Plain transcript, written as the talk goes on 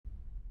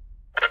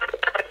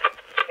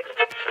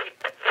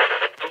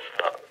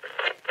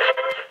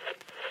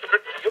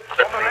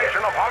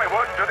of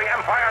Hollywood to the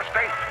Empire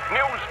State.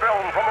 News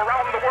film from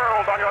around the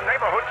world on your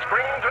neighborhood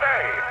screen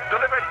today.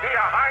 Delivered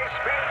via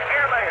high-speed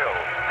airmail.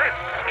 This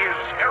is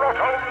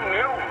Aero-Tone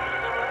News.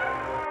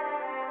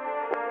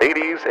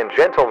 Ladies and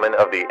gentlemen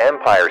of the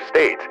Empire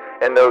State,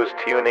 and those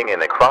tuning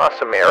in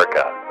across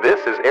America, this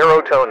is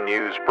Aero-Tone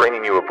News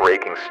bringing you a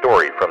breaking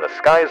story from the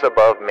skies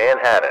above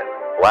Manhattan.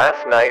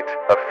 Last night,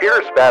 a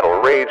fierce battle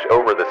raged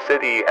over the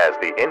city as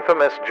the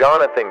infamous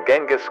Johnathan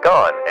Genghis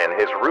Kahn and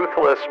his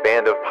ruthless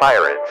band of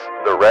pirates,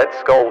 the Red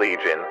Skull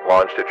Legion,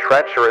 launched a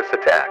treacherous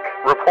attack.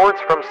 Reports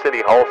from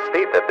City Hall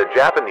state that the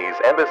Japanese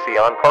embassy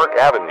on Park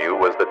Avenue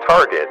was the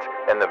target,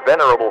 and the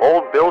venerable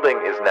old building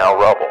is now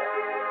rubble.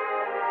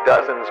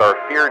 Dozens are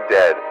feared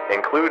dead,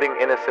 including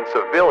innocent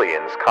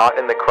civilians caught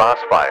in the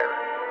crossfire.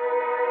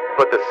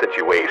 But the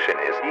situation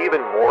is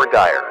even more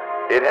dire.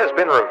 It has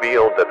been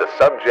revealed that the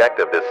subject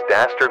of this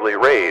dastardly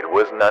raid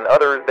was none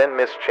other than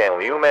Miss Chiang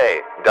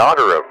Liu-Mei,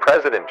 daughter of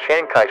President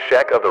Chiang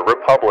Kai-Shek of the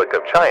Republic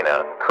of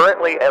China,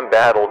 currently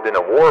embattled in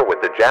a war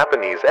with the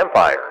Japanese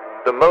Empire.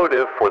 The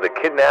motive for the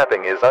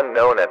kidnapping is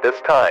unknown at this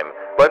time,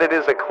 but it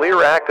is a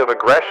clear act of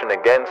aggression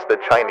against the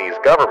Chinese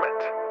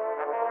government.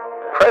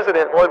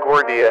 President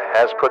LaGuardia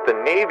has put the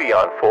Navy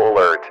on full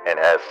alert and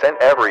has sent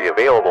every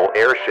available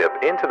airship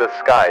into the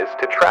skies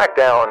to track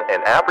down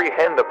and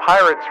apprehend the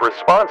pirates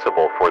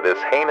responsible for this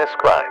heinous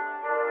crime.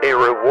 A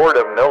reward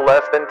of no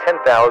less than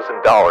 $10,000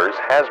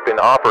 has been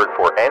offered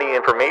for any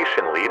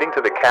information leading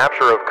to the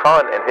capture of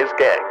Kahn and his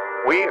gang.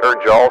 We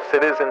urge all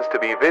citizens to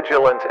be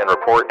vigilant and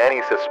report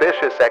any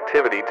suspicious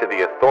activity to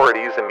the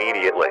authorities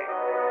immediately.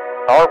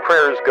 Our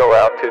prayers go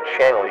out to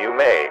Chiang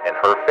Liu-Mei and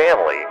her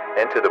family,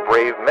 and to the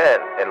brave men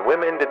and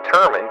women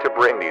determined to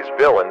bring these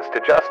villains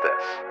to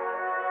justice.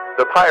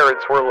 The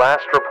pirates were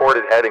last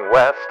reported heading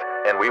west,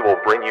 and we will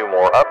bring you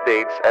more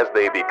updates as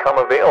they become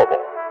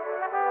available.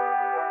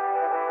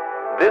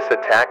 This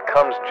attack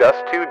comes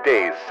just 2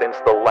 days since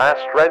the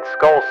last Red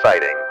Skull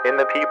sighting in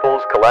the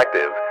People's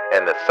Collective,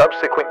 and the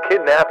subsequent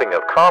kidnapping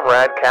of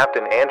Comrade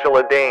Captain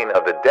Angela Dane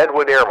of the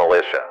Deadwood Air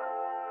Militia.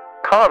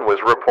 Kahn was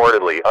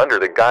reportedly under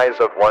the guise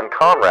of one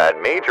Comrade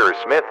Major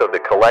Smith of the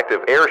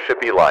Collective's airship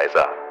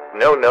Eliza.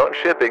 No known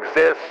ship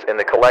exists in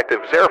the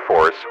Collective's Air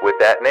Force with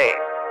that name.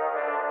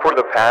 For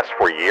the past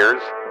 4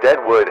 years,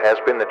 Deadwood has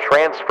been the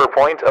transfer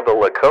point of the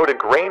Lakota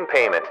grain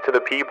payments to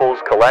the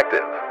People's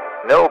Collective.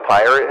 No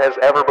pirate has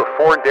ever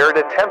before dared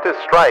attempt to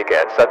strike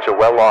at such a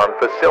well-armed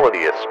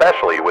facility,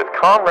 especially with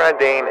Comrade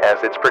Dane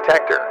as its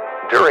protector.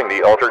 During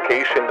the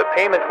altercation, the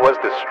payment was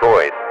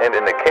destroyed, and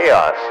in the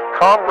chaos,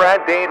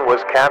 Comrade Dane was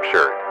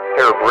captured.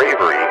 Her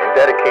bravery and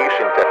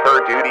dedication to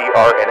her duty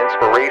are an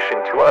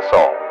inspiration to us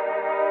all.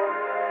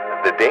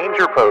 The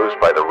danger posed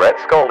by the Red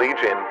Skull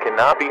Legion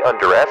cannot be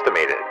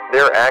underestimated.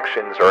 Their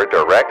actions are a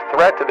direct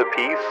threat to the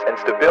peace and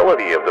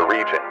stability of the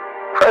region.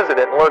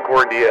 President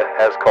LaGuardia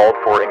has called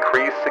for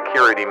increased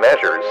security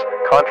measures,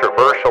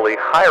 controversially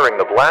hiring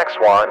the Black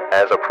Swan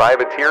as a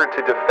privateer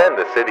to defend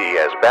the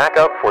city as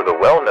backup for the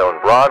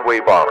well-known Broadway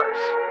bombers.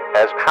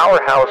 As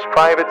powerhouse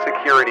private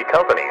security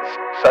companies,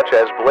 such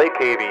as Blake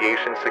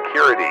Aviation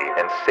Security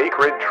and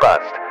Sacred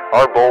Trust,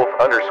 are both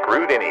under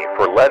scrutiny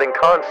for letting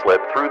Kahn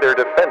slip through their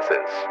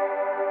defenses.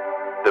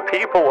 The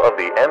people of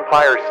the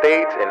Empire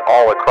State and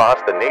all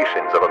across the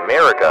nations of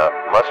America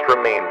must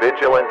remain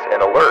vigilant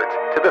and alert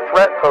to the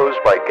threat posed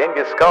by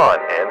Genghis Khan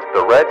and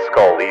the Red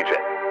Skull Legion.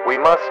 We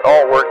must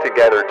all work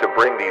together to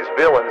bring these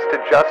villains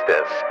to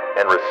justice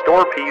and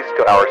restore peace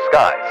to our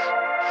skies.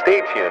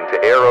 Stay tuned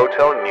to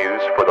Aero-Tone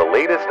News for the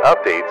latest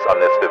updates on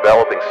this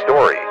developing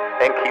story,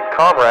 and keep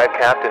Comrade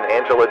Captain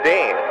Angela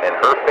Dane and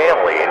her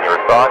family in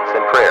your thoughts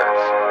and prayers.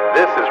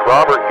 This is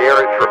Robert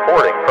Garrett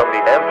reporting from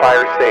the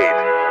Empire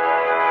State.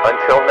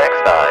 Until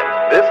next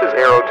time, this is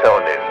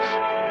Aero-Tone News.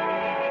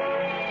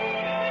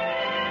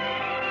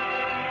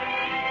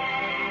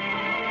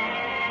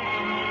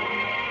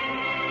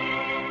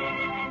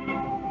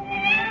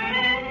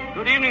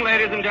 Good evening,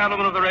 ladies and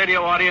gentlemen of the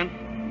radio audience.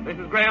 This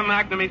is Graham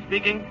McNamee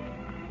speaking.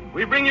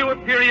 We bring you a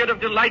period of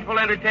delightful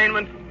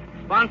entertainment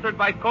sponsored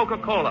by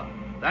Coca-Cola,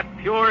 that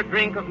pure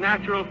drink of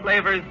natural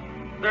flavors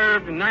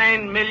served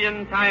 9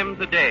 million times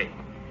a day.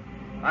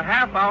 A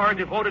half hour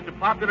devoted to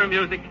popular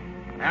music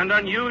and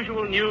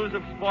unusual news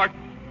of sports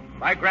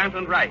by Grant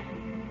and Rice.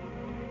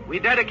 We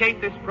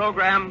dedicate this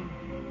program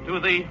to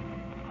the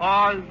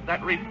pause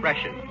that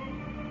refreshes.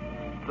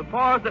 The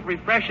pause that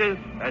refreshes,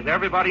 as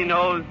everybody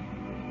knows,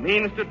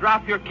 means to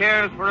drop your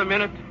cares for a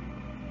minute,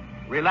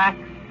 relax,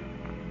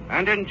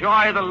 and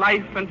enjoy the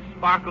life and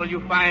sparkle you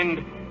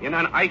find in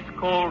an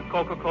ice-cold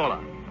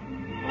Coca-Cola.